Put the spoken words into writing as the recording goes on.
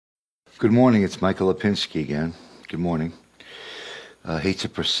Good morning, it's Michael Lipinski again. Good morning. Hate to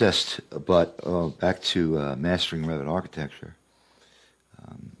persist, but back to mastering Revit architecture,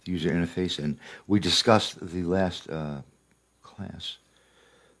 user interface, and we discussed the last class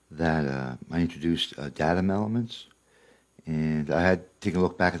that I introduced datum elements, and I had taken a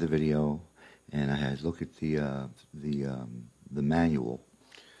look back at the video, and I had looked at the manual,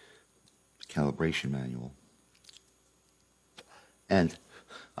 calibration manual, and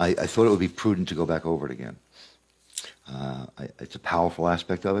I thought it would be prudent to go back over it again. It's a powerful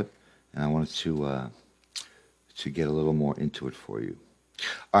aspect of it, and I wanted to get a little more into it for you.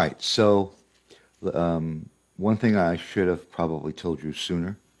 All right, so one thing I should have probably told you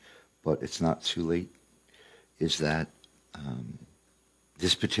sooner, but it's not too late, is that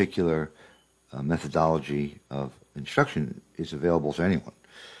this particular methodology of instruction is available to anyone.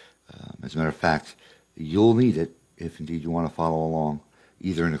 As a matter of fact, you'll need it if indeed you want to follow along,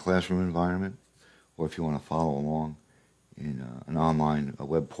 either in a classroom environment or if you want to follow along in an online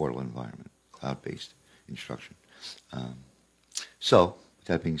web portal environment, cloud-based instruction. So, with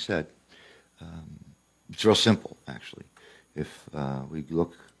that being said, it's real simple, actually. If we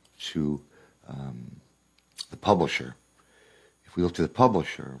look to the publisher,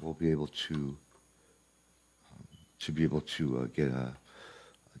 we'll be able to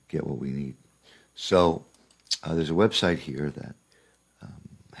get what we need. So, there's a website here that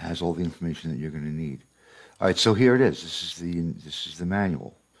has all the information that you're going to need. All right, so here it is. This is the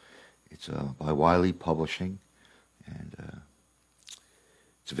manual. It's by Wiley Publishing, and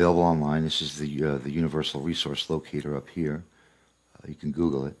it's available online. This is the Universal Resource Locator up here. You can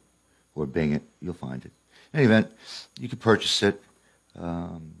Google it or Bing it. You'll find it. In any event, you can purchase it,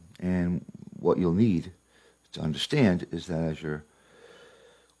 and what you'll need to understand is that as you're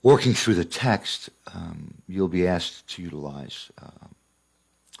working through the text, you'll be asked to utilize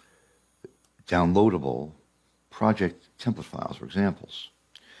downloadable project template files or examples.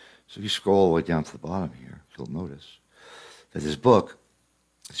 So if you scroll all the way down to the bottom here, you'll notice that this book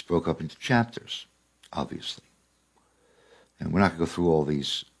is broke up into chapters, obviously. And we're not going to go through all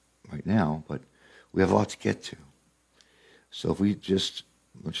these right now, but we have a lot to get to. So if we let's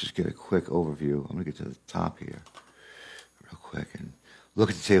just get a quick overview. I'm going to get to the top here real quick and look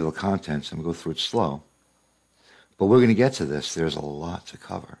at the table of contents. I'm going to go through it slow. But we're going to get to this. There's a lot to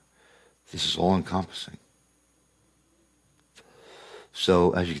cover. This is all encompassing.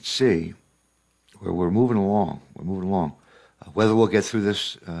 So as you can see, we're moving along. Whether we'll get through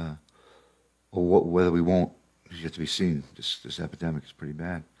this or whether we won't is yet to be seen. This epidemic is pretty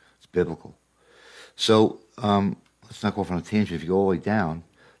bad. It's biblical. So let's not go off on a tangent. If you go all the way down,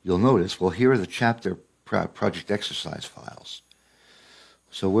 you'll notice, well, here are the chapter project exercise files.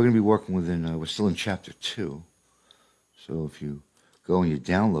 So we're going to be working within, we're still in chapter 2. So if you go and you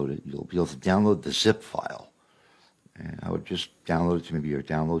download it, you'll be able to download the zip file. And I would just download it to maybe your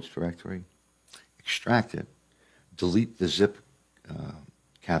downloads directory, extract it, delete the zip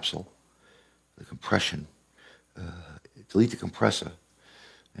capsule, the compression, delete the compressor,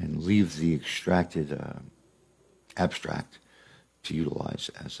 and leave the extracted abstract to utilize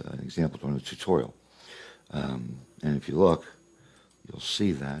as an example during the tutorial. And if you look, you'll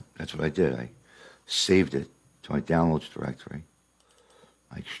see that. That's what I did. I saved it to my downloads directory.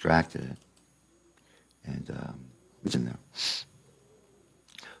 I extracted it, and it's in there.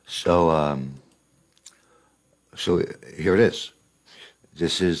 So, so here it is.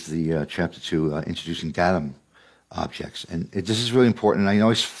 This is the chapter 2, introducing datum objects, and this is really important. I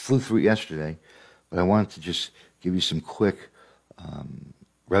know I flew through it yesterday, but I wanted to just give you some quick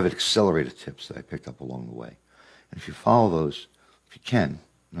Revit accelerator tips that I picked up along the way. And if you follow those, if you can,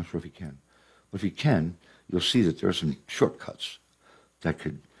 I'm not sure if you can, but if you can, you'll see that there are some shortcuts that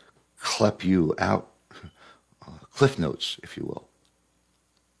could clip you out, cliff notes, if you will.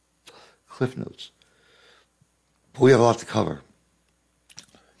 Cliff notes. But we have a lot to cover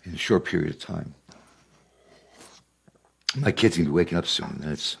in a short period of time. My kids are going to be waking up soon,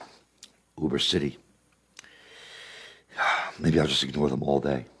 and it's Uber City. Maybe I'll just ignore them all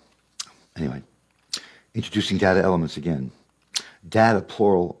day. Anyway, introducing data elements again. Data,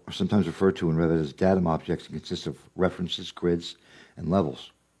 plural, are sometimes referred to in Revit as datum objects and consist of references, grids, and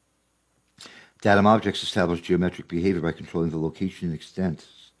levels. Datum objects establish geometric behavior by controlling the location and extent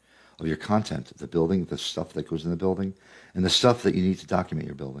of your content, the building, the stuff that goes in the building, and the stuff that you need to document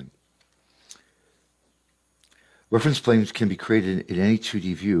your building. Reference planes can be created in any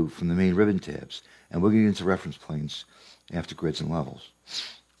 2D view from the main ribbon tabs, and we'll get into reference planes after grids and levels.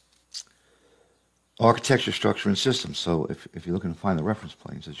 Architecture, structure, and systems. So if you're looking to find the reference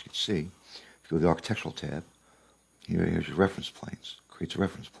planes, as you can see, if you go to the architectural tab, here's your reference planes. Creates a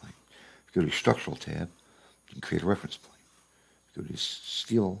reference plane. Go to your structural tab, you can create a reference plane. Go to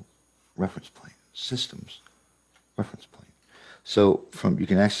steel reference plane, systems reference plane. So you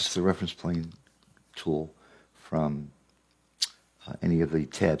can access the reference plane tool from any of the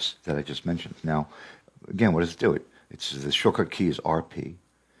tabs that I just mentioned. Now, again, what does it do? The shortcut key is RP,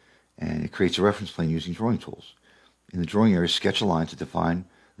 and it creates a reference plane using drawing tools. In the drawing area, sketch a line to define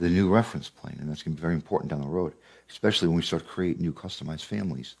the new reference plane, and that's going to be very important down the road, especially when we start creating new customized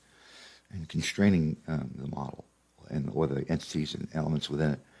families and constraining the model or the entities and elements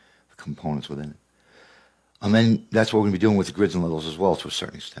within it, the components within it. And then that's what we're going to be doing with the grids and levels as well to a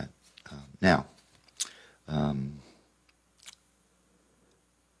certain extent.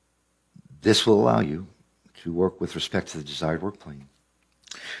 This will allow you to work with respect to the desired work plane.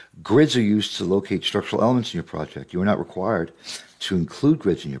 Grids are used to locate structural elements in your project. You are not required to include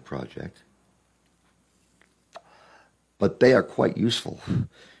grids in your project, but they are quite useful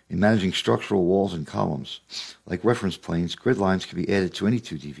in managing structural walls and columns. Like reference planes, grid lines can be added to any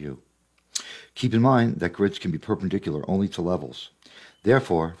 2D view. Keep in mind that grids can be perpendicular only to levels.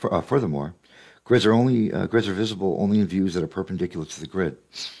 Therefore, furthermore, grids are visible only in views that are perpendicular to the grid.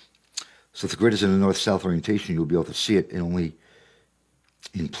 So if the grid is in a north-south orientation, you'll be able to see it only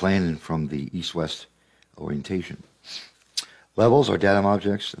in plan and from the east-west orientation. Levels are datum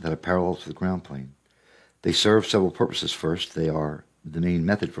objects that are parallel to the ground plane. They serve several purposes. First, they are the main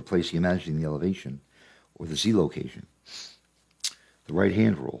method for placing and managing the elevation, or the Z location. The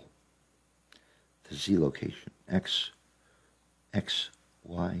right-hand rule, the Z location, X,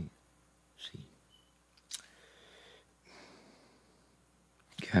 Y, Z.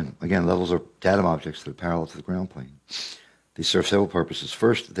 Again, levels are datum objects that are parallel to the ground plane. They serve several purposes.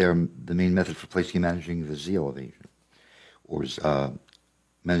 First, they are the main method for placing and managing the Z elevation, or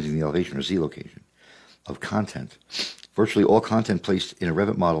managing the elevation or Z location of content. Virtually all content placed in a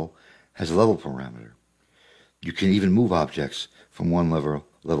Revit model has a level parameter. You can even move objects from one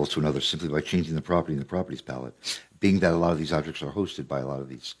level to another simply by changing the property in the properties palette, being that a lot of these objects are hosted by a lot of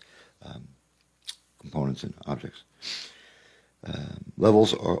these components and objects.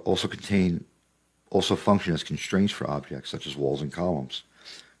 Levels are also function as constraints for objects such as walls and columns.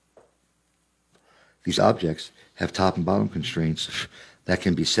 These objects have top and bottom constraints that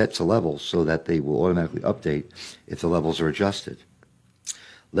can be set to levels so that they will automatically update if the levels are adjusted.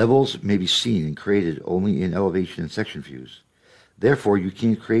 Levels may be seen and created only in elevation and section views. Therefore, you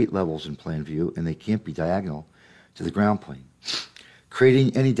can't create levels in plan view, and they can't be diagonal to the ground plane.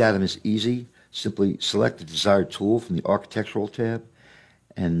 Creating any datum is easy. Simply select the desired tool from the Architectural tab,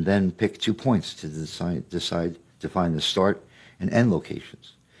 and then pick 2 points to define the start and end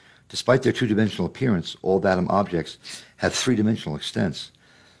locations. Despite their two-dimensional appearance, all datum objects have three-dimensional extents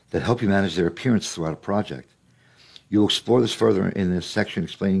that help you manage their appearance throughout a project. You'll explore this further in this section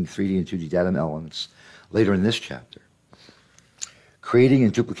explaining 3D and 2D datum elements later in this chapter. Creating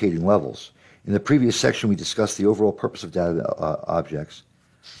and duplicating levels. In the previous section, we discussed the overall purpose of datum objects.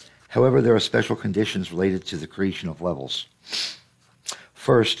 However, there are special conditions related to the creation of levels.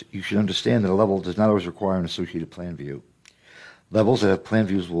 First, you should understand that a level does not always require an associated plan view. Levels that have plan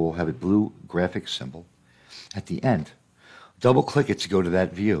views will have a blue graphic symbol at the end. Double-click it to go to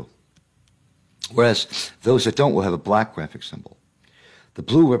that view, whereas those that don't will have a black graphic symbol. The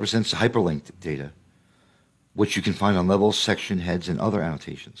blue represents the hyperlinked data, which you can find on levels, section, heads, and other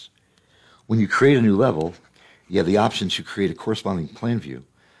annotations. When you create a new level, you have the option to create a corresponding plan view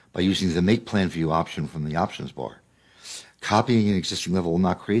by using the Make Plan View option from the options bar. Copying an existing level will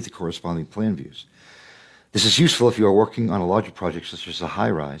not create the corresponding plan views. This is useful if you are working on a larger project such as a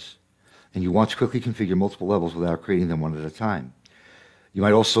high-rise, and you want to quickly configure multiple levels without creating them one at a time. You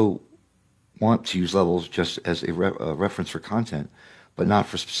might also want to use levels just as a reference for content, but not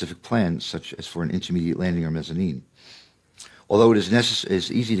for specific plans, such as for an intermediate landing or mezzanine. Although it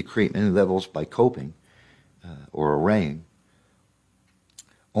is easy to create many levels by coping or arraying,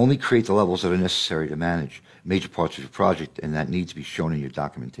 only create the levels that are necessary to manage major parts of your project and that need to be shown in your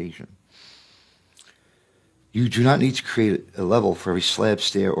documentation. You do not need to create a level for every slab,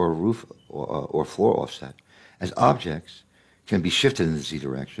 stair, or roof or floor offset, as objects can be shifted in the Z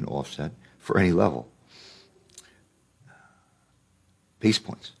direction offset for any level. Base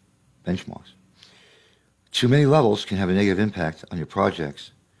points, benchmarks. Too many levels can have a negative impact on your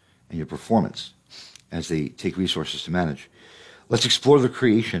projects and your performance as they take resources to manage. Let's explore the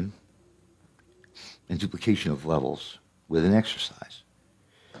creation and duplication of levels with an exercise.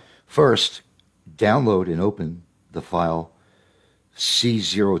 First, download and open the file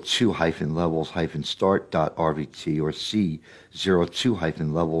C02-levels-start.rvt or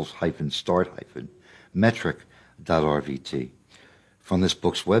C02-levels-start-metric.rvt from this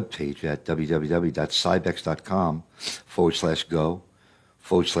book's webpage at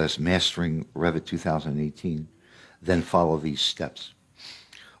www.cybex.com/go/mastering Revit 2018. Then follow these steps.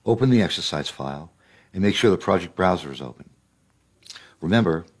 Open the exercise file and make sure the project browser is open.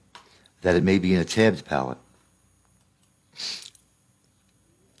 Remember that it may be in a tabbed palette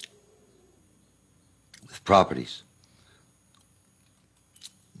with properties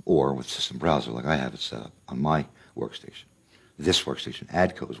or with system browser like I have it set up on my workstation. This workstation,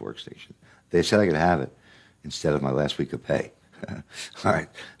 ADCO's workstation. They said I could have it instead of my last week of pay. All right,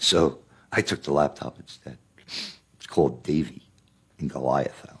 so I took the laptop instead. It's called Davy and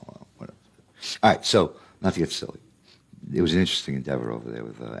Goliath. I don't know. Whatever. All right, so not to get silly. It was an interesting endeavor over there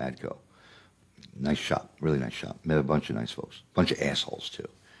with ADCO. Nice shop, really nice shop. Met a bunch of nice folks. Bunch of assholes, too.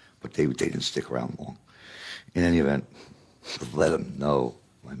 But they didn't stick around long. In any event, let them know,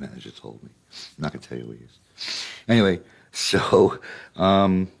 my manager told me. I'm not going to tell you who he is. Anyway, so,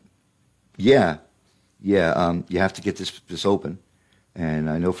 you have to get this open. And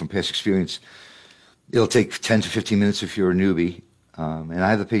I know from past experience, it'll take 10 to 15 minutes if you're a newbie. And I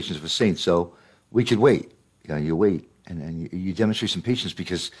have the patience of a saint, so we could wait. You wait, and you demonstrate some patience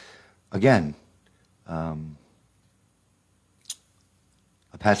because, again, a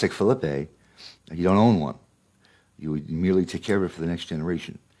Patek Philippe, you don't own one. You would merely take care of it for the next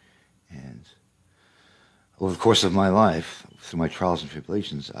generation. And over the course of my life, through my trials and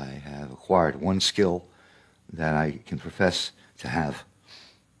tribulations, I have acquired one skill that I can profess to have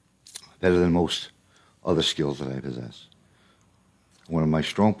better than most other skills that I possess. One of my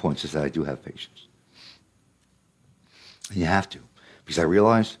strong points is that I do have patience. And you have to, because I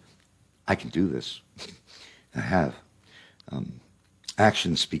realized I can do this. I have.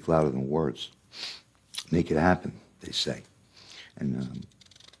 Actions speak louder than words. Make it happen, they say. And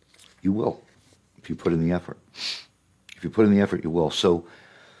you will, if you put in the effort. If you put in the effort, you will. So,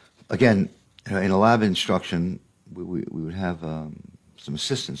 again, in a lab instruction, we would have some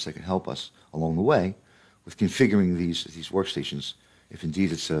assistants that can help us along the way with configuring these workstations, if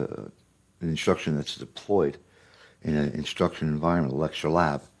indeed it's an instruction that's deployed in an instruction environment, a lecture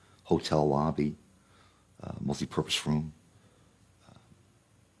lab, hotel lobby, multi-purpose room.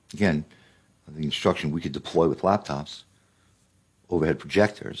 Again, the instruction we could deploy with laptops, overhead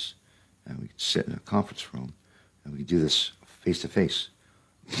projectors, and we could sit in a conference room, and we could do this face-to-face.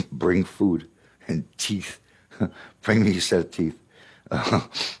 Bring food and teeth. Bring me a set of teeth.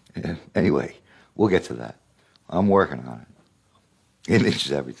 Anyway, we'll get to that. I'm working on it. Image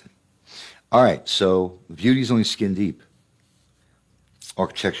is everything. All right, so beauty is only skin deep.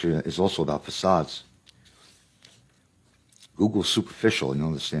 Architecture is also about facades. Google's superficial, you don't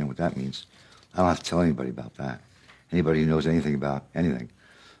understand what that means. I don't have to tell anybody about that. Anybody who knows anything about anything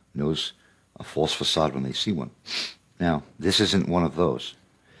knows a false facade when they see one. Now, this isn't one of those.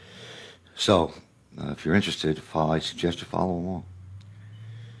 So, if you're interested, I suggest you follow along.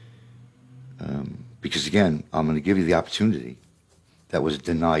 Because again, I'm going to give you the opportunity that was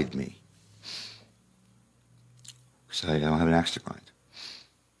denied me. Because I don't have an axe to grind.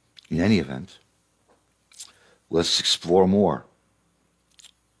 In any event, let's explore more.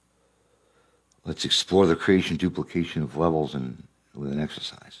 Let's explore the creation, duplication of levels and with an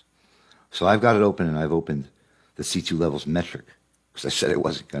exercise. So I've got it open, and I've opened the C2 levels metric, because I said it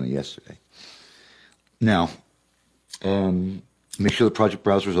wasn't going to yesterday. Now, make sure the project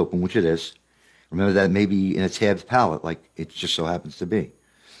browser is open, which it is. Remember that it may be in a tabbed palette, like it just so happens to be.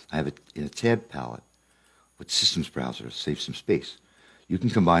 I have it in a tabbed palette with systems browser to save some space. You can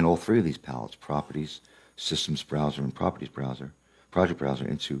combine all three of these palettes, properties, systems browser, and properties browser, project browser,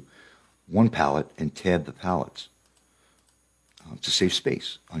 into one palette and tab the palettes to save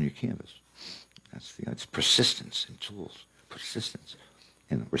space on your canvas. That's persistence in tools, persistence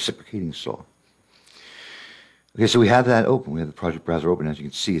and reciprocating saw. Okay, so we have that open. We have the project browser open. As you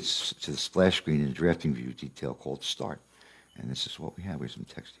can see, it's to the splash screen in a drafting view detail called Start. And this is what we have. We have some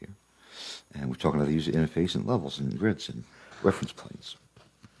text here. And we're talking about the user interface and levels and grids and reference planes.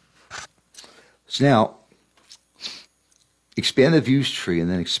 So now, expand the views tree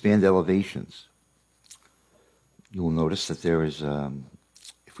and then expand elevations. You will notice that there is,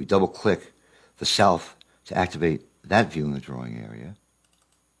 if we double click the south to activate that view in the drawing area,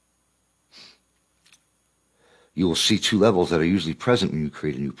 you will see two levels that are usually present when you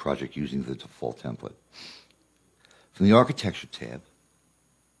create a new project using the default template. From the Architecture tab,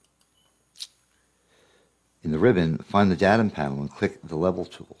 in the ribbon, find the Datum panel and click the Level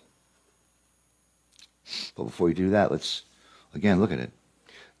tool. But before you do that, let's, again, look at it.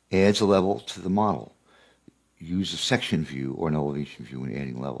 Adds a level to the model. Use a section view or an elevation view when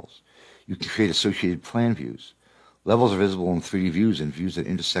adding levels. You can create associated plan views, Levels are visible in 3D views and views that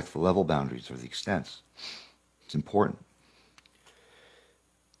intersect the level boundaries or the extents. It's important.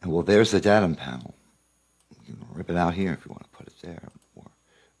 And well, there's the datum panel. You can rip it out here if you want to put it there, or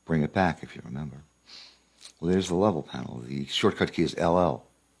bring it back if you remember. Well, there's the level panel. The shortcut key is LL,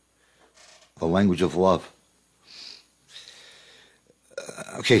 the language of love.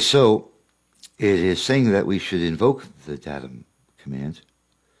 Okay, so it is saying that we should invoke the datum command,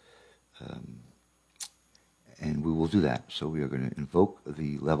 and we will do that. So we are going to invoke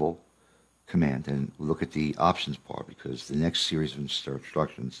the level command and look at the options bar, because the next series of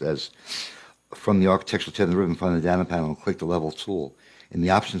instructions says, from the architectural tab in the ribbon, find the datum panel and click the level tool. In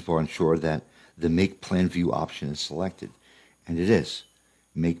the options bar, ensure that the Make Plan View option is selected. And it is.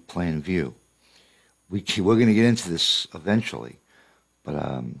 Make Plan View. We're going to get into this eventually, but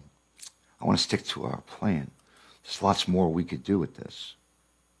I want to stick to our plan. There's lots more we could do with this.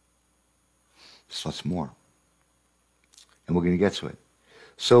 There's lots more. And we're going to get to it.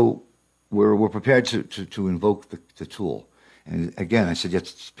 So we're prepared to invoke the tool. And again, I said you have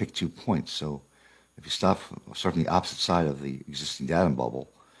to pick 2 points. So if you start from the opposite side of the existing datum bubble,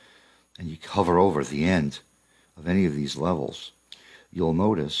 and you hover over the end of any of these levels, you'll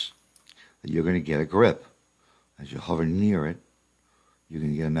notice that you're going to get a grip. As you hover near it, you're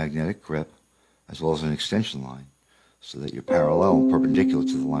going to get a magnetic grip as well as an extension line, so that you're parallel and perpendicular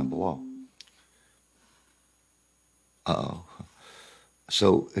to the line below. Uh-oh.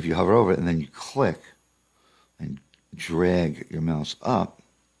 So if you hover over it and then you click and drag your mouse up,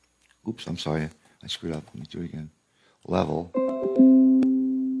 oops, I'm sorry, I screwed up. Let me do it again. Level,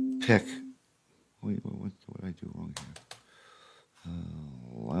 pick, wait, what did I do wrong here?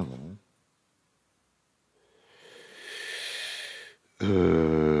 Level.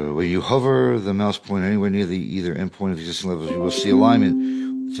 When you hover the mouse point anywhere near the either endpoint of the existing levels, you will see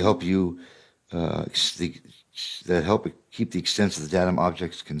alignment to help you that help keep the extents of the datum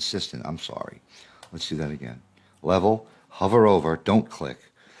objects consistent. I'm sorry. Let's do that again. Level, hover over, don't click.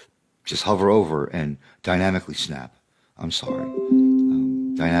 Just hover over and dynamically snap. I'm sorry.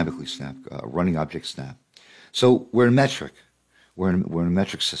 Dynamically snap, running object snap. So we're in metric. We're in a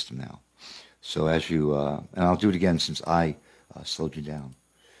metric system now. So as you, and I'll do it again since I slowed you down.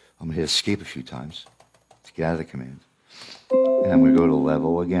 I'm going to hit escape a few times to get out of the command. And I'm going to go to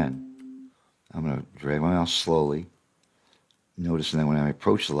level again. I'm going to drag my mouse slowly. Notice that when I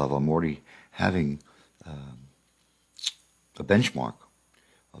approach the level, I'm already having a benchmark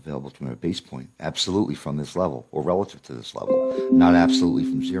available to me, a base point, absolutely from this level, or relative to this level. Not absolutely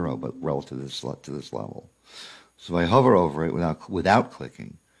from 0, but relative to this level. So I hover over it without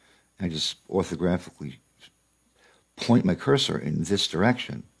clicking, and I just orthographically point my cursor in this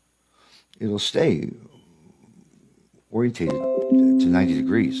direction. It'll stay orientated to 90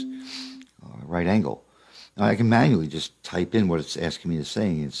 degrees, right angle. Now I can manually just type in what it's asking me to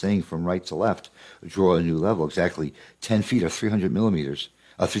say. It's saying from right to left, draw a new level exactly 10 feet or 300 millimeters,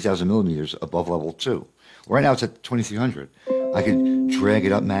 3,000 millimeters above level 2. Right now it's at 2,300. I could drag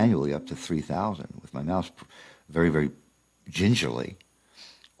it up manually up to 3,000 with my mouse very, very gingerly.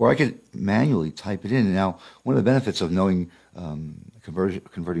 Or I could manually type it in. And now, one of the benefits of knowing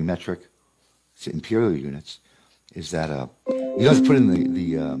converting metric to imperial units is that you don't have to put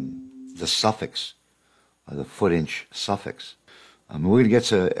in the suffix, the foot-inch suffix. We're going to get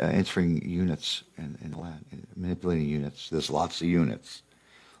to entering units and manipulating units. There's lots of units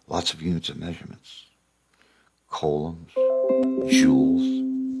of measurements. Coulombs,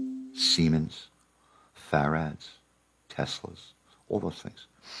 joules, Siemens, farads, Teslas, all those things.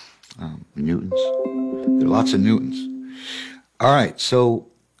 Newtons. There are lots of newtons. All right, so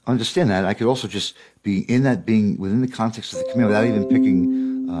understand that. I could also just be being within the context of the command without even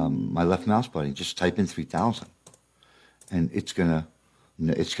picking my left mouse button. Just type in 3,000, and it's gonna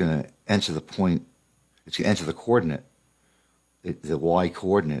enter the point. It's gonna enter the coordinate, the y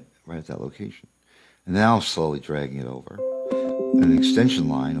coordinate right at that location, and now slowly dragging it over. An extension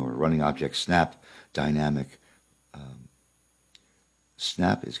line or running object snap dynamic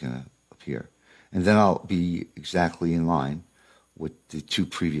snap is going to appear. And then I'll be exactly in line with the 2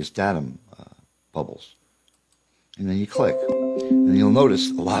 previous datum bubbles. And then you click. And you'll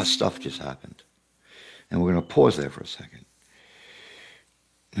notice a lot of stuff just happened. And we're going to pause there for a second.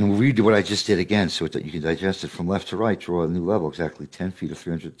 And we'll read what I just did again so that you can digest it from left to right. Draw a new level exactly 10 feet or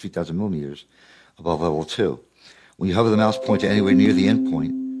 3,000 millimeters above level 2. When you hover the mouse pointer anywhere near the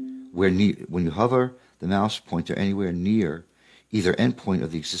endpoint, when you hover the mouse pointer anywhere near either endpoint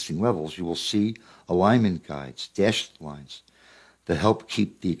of the existing levels, you will see alignment guides, dashed lines, that help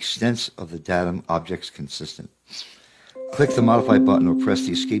keep the extents of the datum objects consistent. Click the Modify button or press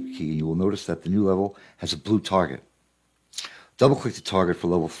the Escape key, and you will notice that the new level has a blue target. Double-click the target for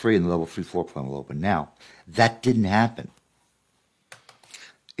level 3, and the level 3 floor plan will open. Now, that didn't happen.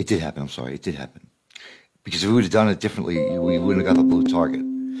 It did happen, I'm sorry, it did happen. Because if we would have done it differently, we wouldn't have got the blue target.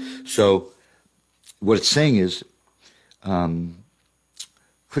 So, what it's saying is,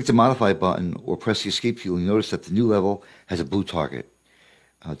 click the Modify button or press the Escape key, and you'll notice that the new level has a blue target.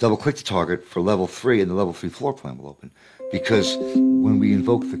 Double-click the target for level 3, and the level 3 floor plan will open. Because when we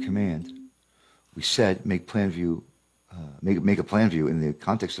invoke the command, we said make plan view, make a plan view in the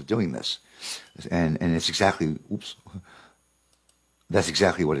context of doing this, and it's exactly that's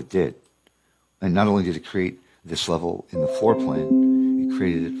exactly what it did. And not only did it create this level in the floor plan, it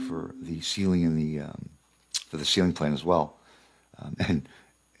created it for the ceiling and for the ceiling plan as well. And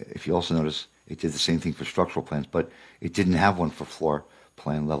if you also notice, it did the same thing for structural plans, but it didn't have one for floor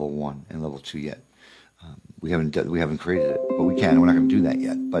plan level 1 and level 2 yet. We haven't created it, but we can. We're not going to do that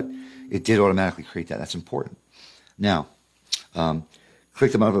yet. But it did automatically create that. That's important. Now,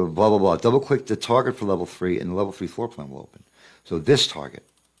 click the blah blah blah. Double click the target for level 3, and the level 3 floor plan will open. So this target,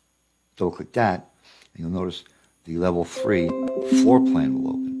 double click that, and you'll notice the level 3 floor plan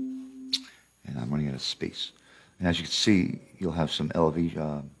will open. And I'm running out of space. And as you can see, you'll have some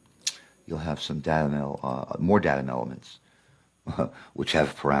elevation. You'll have some more datum elements, which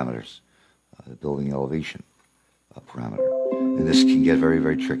have parameters. The building elevation parameter. And this can get very,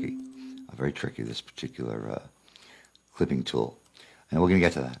 very tricky. Very tricky, this particular clipping tool. And we're going to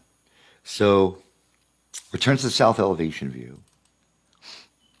get to that. So, return to the south elevation view.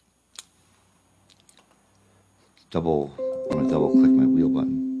 I'm going to double click my wheel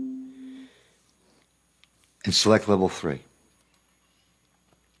button. And select level 3.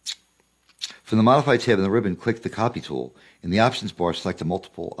 From the Modify tab in the ribbon, click the Copy tool. In the Options bar, select the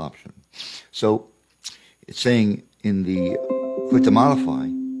Multiple option. So, it's saying in the click the Modify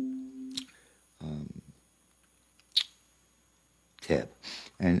tab,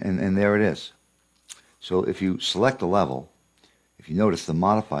 and there it is. So if you select the level, if you notice the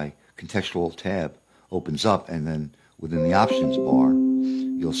Modify contextual tab opens up, and then within the Options bar,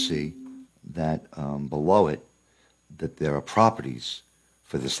 you'll see that below it, that there are properties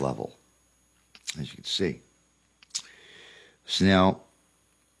for this level, as you can see. So now,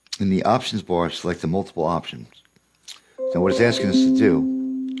 in the Options bar, select the Multiple options. Now what it's asking us to do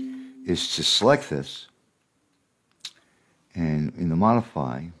is to select this, and in the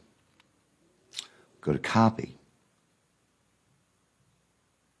Modify, go to Copy.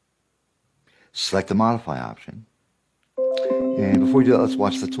 Select the Modify option. And before we do that, let's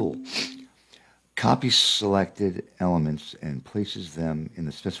watch the tool. Copy selected elements and places them in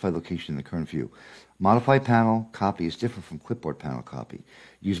the specified location in the current view. Modify panel copy is different from clipboard panel copy.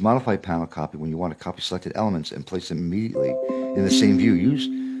 Use modify panel copy when you want to copy selected elements and place them immediately in the same view. Use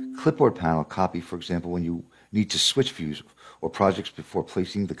clipboard panel copy, for example, when you need to switch views or projects before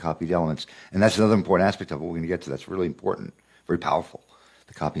placing the copied elements. And that's another important aspect of it we're going to get to. That's really important, very powerful,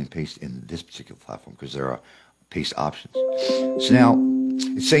 the copy and paste in this particular platform, because there are paste options. So now,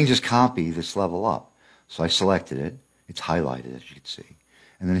 it's saying just copy this level up. So I selected it. It's highlighted, as you can see.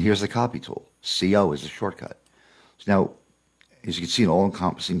 And then here's the copy tool. CO is the shortcut. So now, as you can see, an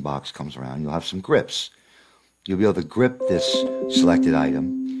all-encompassing box comes around. You'll have some grips. You'll be able to grip this selected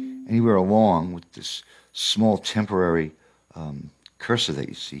item anywhere along with this small temporary cursor that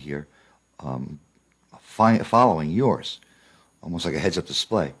you see here, following yours, almost like a heads-up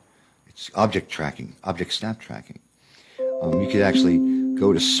display. It's object tracking, object snap tracking. You could actually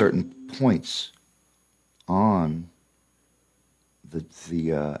go to certain points on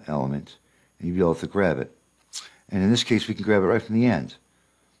the element, and you'll be able to grab it. And in this case, we can grab it right from the end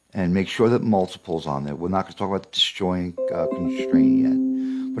and make sure that multiples on there. We're not going to talk about destroying constraint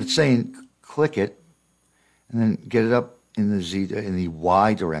yet, but it's saying click it and then get it up in the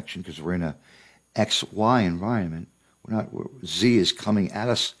Y direction, because we're in a XY environment. Z is coming at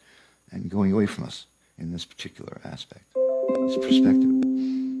us and going away from us in this particular aspect, this perspective,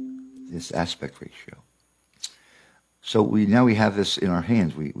 this aspect ratio. So now we have this in our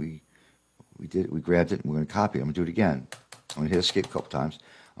hands. We grabbed it, and we're going to copy it. I'm going to do it again. I'm going to hit escape a couple times.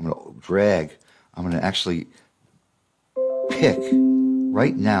 I'm going to drag. I'm going to actually pick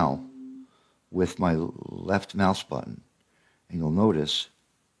right now with my left mouse button, and you'll notice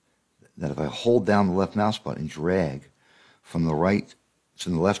that if I hold down the left mouse button and drag from the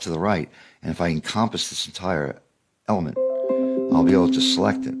left to the right, and if I encompass this entire element, I'll be able to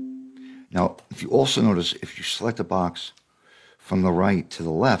select it. Now, if you also notice, if you select a box from the right to the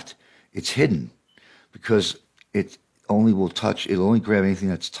left, it's hidden, because it only will touch, it'll only grab anything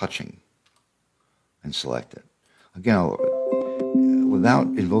that's touching and select it. Again, without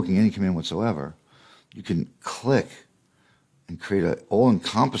invoking any command whatsoever, you can click and create an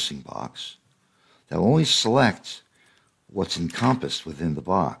all-encompassing box that will only select what's encompassed within the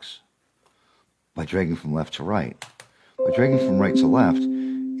box by dragging from left to right. By dragging from right to left,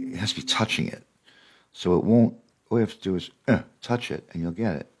 it has to be touching it. So it won't, all you have to do is touch it, and you'll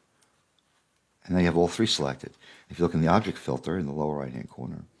get it. And then you have all three selected. If you look in the object filter in the lower right-hand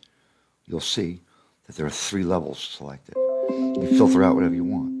corner, you'll see that there are 3 levels selected. You filter out whatever you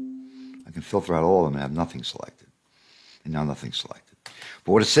want. I can filter out all of them and have nothing selected. And now nothing's selected.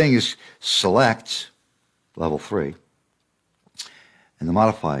 But what it's saying is select level 3, and the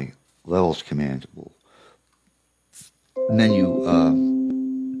modify levels command will menu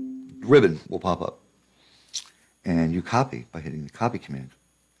ribbon will pop up. And you copy by hitting the copy command.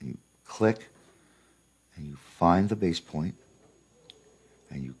 And you click, and you find the base point,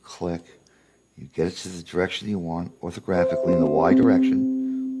 and you click, you get it to the direction you want, orthographically in the Y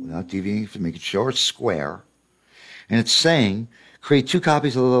direction, without deviating from making sure it's square. And it's saying, create 2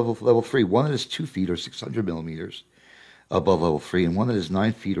 copies of level 3, one that is 2 feet or 600 millimeters above level 3, and one that is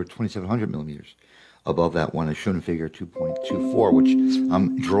 9 feet or 2,700 millimeters above that one, as shown in figure 2.24, which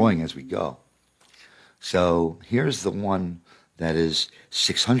I'm drawing as we go. So here's the one that is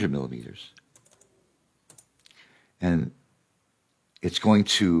 600 millimeters. And it's going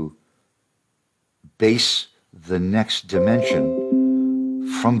to base the next dimension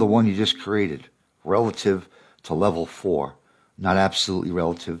from the one you just created, relative to level 4, not absolutely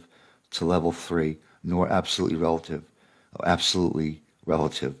relative to level 3, nor absolutely relative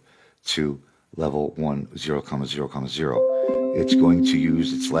to level 1, 0, 0, 0. It's going to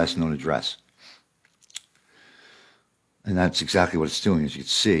use its last known address. And that's exactly what it's doing. As you can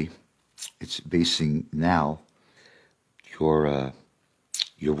see, it's basing now your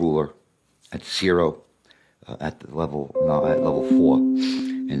ruler at 0 at the level at level 4,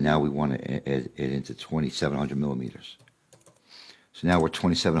 and now we want to add it into 2,700 millimeters. So now we're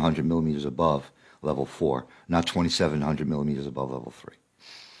 2,700 millimeters above level 4, not 2,700 millimeters above level 3.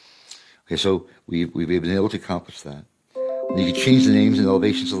 Okay, so we've been able to accomplish that. And you can change the names and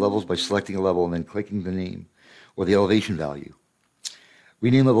elevations of levels by selecting a level and then clicking the name or the elevation value.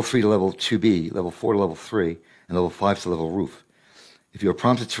 Rename level 3 to level 2B, level 4 to level 3, and level 5 to level roof. If you are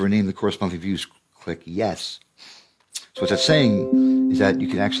prompted to rename the corresponding views, click yes. So what that's saying is that you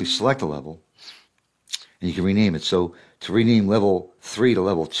can actually select a level and you can rename it. So to rename level 3 to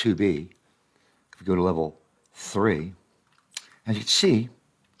level 2B, if you go to level 3, as you can see,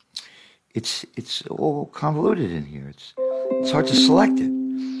 it's all convoluted in here. It's hard to select it.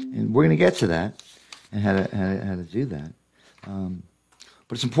 And we're going to get to that and how to do that.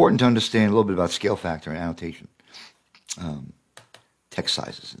 But it's important to understand a little bit about scale factor and annotation, text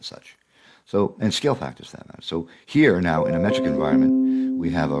sizes and such. So, and scale factors, that matter. So here now, in a metric environment,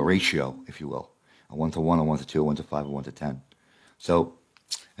 we have a ratio, if you will, a 1 to 1, a 1 to 2, a 1 to 5, a 1 to 10. So,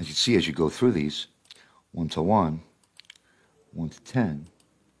 as you see, as you go through these, 1 to 1, 1 to 10,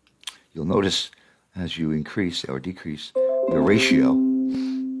 you'll notice as you increase or decrease your ratio,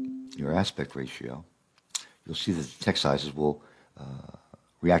 your aspect ratio, you'll see that the text sizes will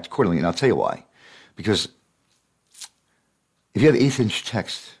react accordingly. And I'll tell you why. Because if you have 1/8-inch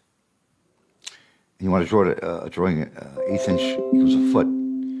text, and you want to draw a drawing 1/8 inch equals a foot,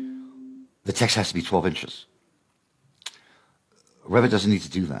 the text has to be 12 inches. Revit doesn't need to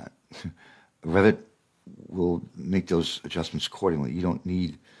do that. Revit will make those adjustments accordingly. You don't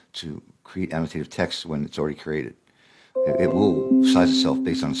need to create annotative text when it's already created. It will size itself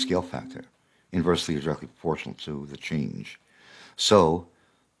based on a scale factor, inversely or directly proportional to the change. So,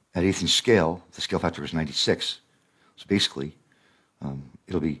 at 1/8 inch scale, the scale factor is 96. So basically,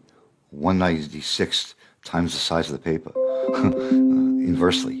 it'll be 1/96 times the size of the paper.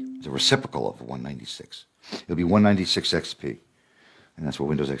 Inversely, the reciprocal of 196. It'll be 196 XP, and that's where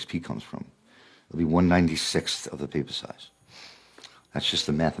Windows XP comes from. It'll be 1/96th of the paper size. That's just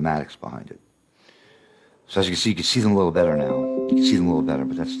the mathematics behind it. So as you can see them a little better now. You can see them a little better,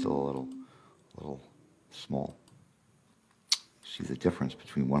 but that's still a little small. See the difference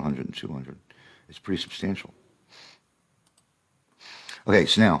between 100 and 200. It's pretty substantial. Okay,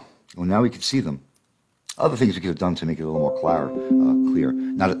 so now we can see them. Other things we could have done to make it a little more clear.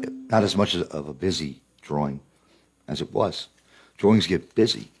 Not as much of a busy drawing as it was. Drawings get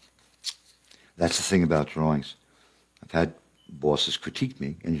busy. That's the thing about drawings. I've had bosses critique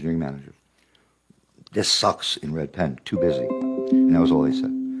me, engineering managers. This sucks in red pen, too busy. And that was all they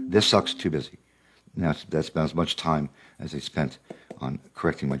said. This sucks, too busy. Now that's about as much time as they spent on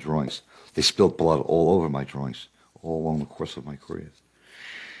correcting my drawings. They spilled blood all over my drawings, all along the course of my career.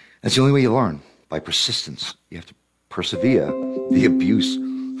 That's the only way you learn, by persistence. You have to persevere the abuse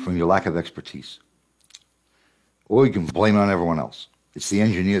from your lack of expertise. or you can blame it on everyone else. It's the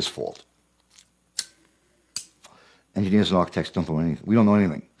engineer's fault. Engineers and architects don't know anything. We don't know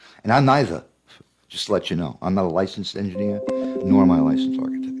anything. And I'm neither, just to let you know. I'm not a licensed engineer, nor am I a licensed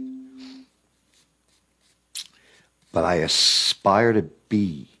architect. But I aspire to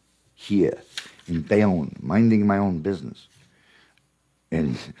be here in Bayonne, minding my own business.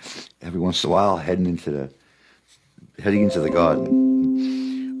 And every once in a while, heading into the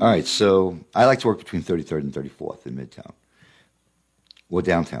garden. All right, so I like to work between 33rd and 34th in Midtown. Or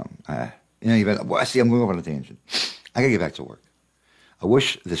downtown. In any event, well, see, I'm going off on a tangent. I gotta get back to work. I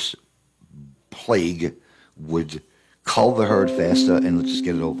wish this plague would cull the herd faster and let's just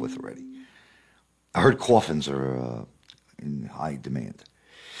get it over with already. I heard coffins are in high demand.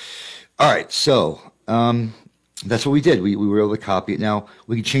 All right, so that's what we did. We were able to copy it. Now,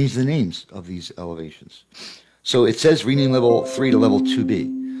 we can change the names of these elevations. So it says rename level 3 to level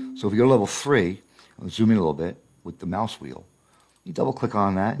 2B. So if you go to level 3, I'll zoom in a little bit with the mouse wheel. You double click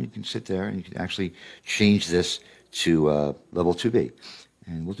on that and you can sit there and you can actually change this to level 2B.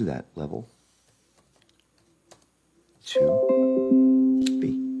 And we'll do that, level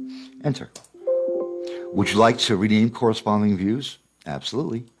 2B. Enter. Would you like to rename corresponding views?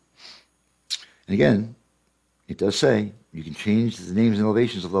 Absolutely. And again, it does say you can change the names and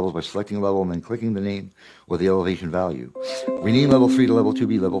elevations of levels by selecting a level and then clicking the name or the elevation value. Rename level 3 to level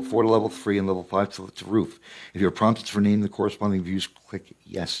 2B, level 4 to level 3, and level 5 to roof. If you're prompted to rename the corresponding views, click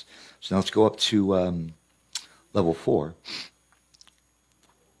yes. So now let's go up to level 4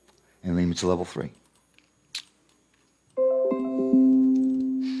 and name it to level 3.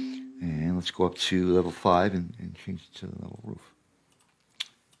 And let's go up to level 5 and change it to the level roof.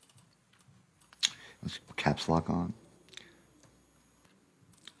 Let's put caps lock on.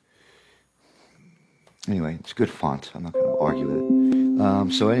 Anyway, it's a good font. I'm not going to argue with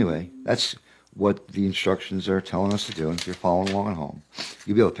it. So anyway, that's what the instructions are telling us to do. And if you're following along at home,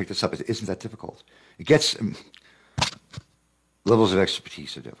 you'll be able to pick this up. It isn't that difficult. It gets... levels of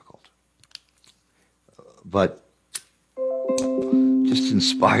expertise are difficult. But just to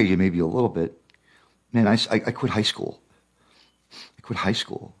inspire you maybe a little bit, man, I quit high school. I quit high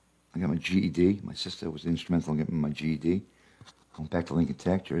school. I got my GED. My sister was instrumental in getting me my GED. I went back to Lincoln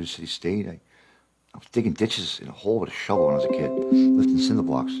Tech, Jersey City State. I was digging ditches in a hole with a shovel when I was a kid, lifting cinder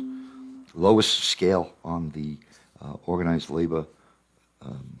blocks. Lowest scale on the organized labor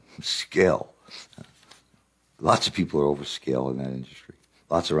scale. Lots of people are over scale in that industry.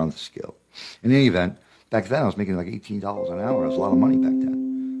 Lots are under scale. In any event, back then I was making like $18 an hour. It was a lot of money back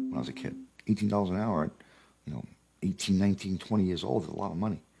then when I was a kid. $18 an hour at, 18, 19, 20 years old is a lot of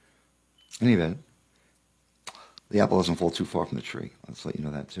money. In any event, the apple doesn't fall too far from the tree. Let's let you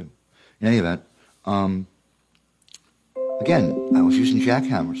know that too. In any event, again, I was using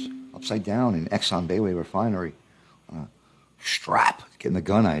jackhammers upside down in Exxon Bayway refinery on a strap, getting the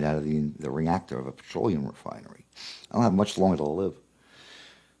gunite out of the reactor of a petroleum refinery. I don't have much longer to live.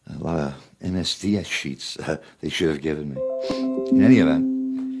 A lot of MSDS sheets they should have given me. In any event,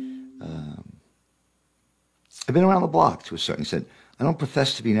 I've been around the block to a certain extent. I don't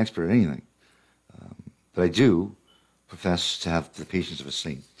profess to be an expert at anything, but I do profess to have the patience of a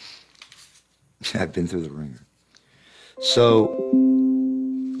saint. I've been through the ringer. So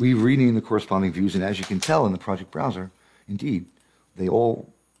we renamed the corresponding views, and as you can tell in the project browser, indeed, they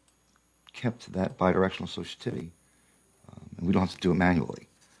all kept that bidirectional associativity, and we don't have to do it manually.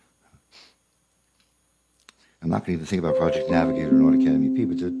 I'm not going to even think about Project Navigator and AutoCAD MEP,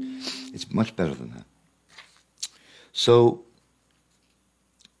 but it's much better than that. So,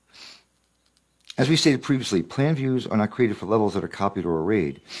 as we stated previously, plan views are not created for levels that are copied or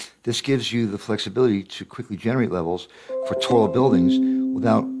arrayed. This gives you the flexibility to quickly generate levels for taller buildings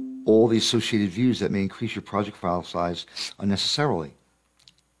without all the associated views that may increase your project file size unnecessarily.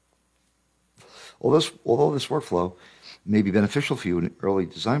 Although this workflow may be beneficial for you in early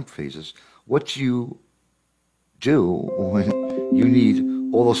design phases, what do you do when you need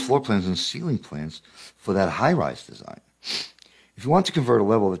all those floor plans and ceiling plans for that high-rise design? If you want to convert a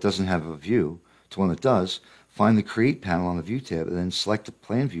level that doesn't have a view to one that does, find the Create panel on the View tab and then select the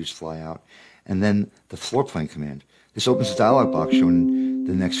Plan Views flyout and then the Floor Plan command. This opens a dialog box showing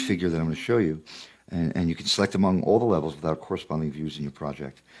the next figure that I'm going to show you, and you can select among all the levels without corresponding views in your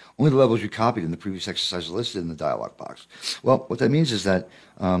project. Only the levels you copied in the previous exercise are listed in the dialog box. Well, what that means is that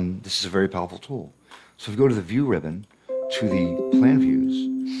this is a very powerful tool. So if you go to the View ribbon, to the Plan Views,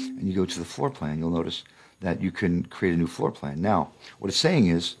 and you go to the Floor Plan, you'll notice that you can create a new floor plan. Now, what it's saying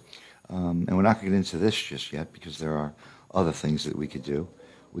is, and we're not going to get into this just yet because there are other things that we could do.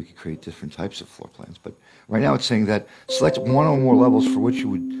 We could create different types of floor plans. But right now it's saying that select one or more levels for which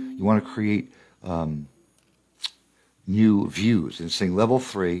you want to create new views, and it's saying level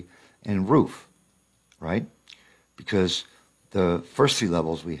 3 and roof, right? Because the first 3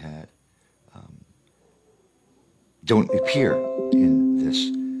 levels we had don't appear in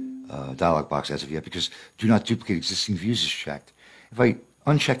this dialog box as of yet, because do not duplicate existing views is checked. If I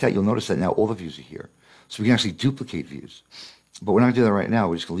uncheck that, you'll notice that now all the views are here. So we can actually duplicate views. But we're not going to do that right now.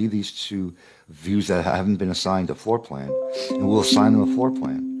 We're just going to leave these 2 views that haven't been assigned a floor plan, and we'll assign them a floor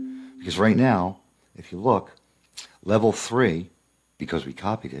plan. Because right now, if you look, level 3, because we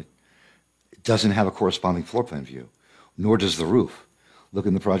copied it, it doesn't have a corresponding floor plan view, nor does the roof. Look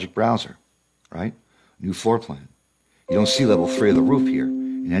in the project browser, right? New floor plan. You don't see level 3 of the roof here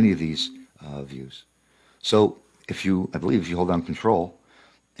in any of these views. So I believe if you hold down Control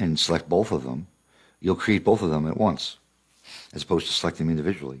and select both of them, you'll create both of them at once, as opposed to selecting them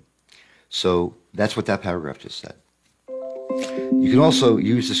individually. So that's what that paragraph just said. You can also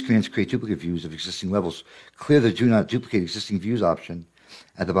use this command to create duplicate views of existing levels. Clear the Do Not Duplicate Existing Views option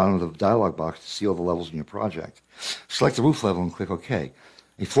at the bottom of the dialog box to see all the levels in your project. Select the roof level and click OK.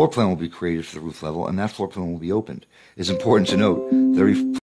 A floor plan will be created for the roof level, and that floor plan will be opened. It's important to note that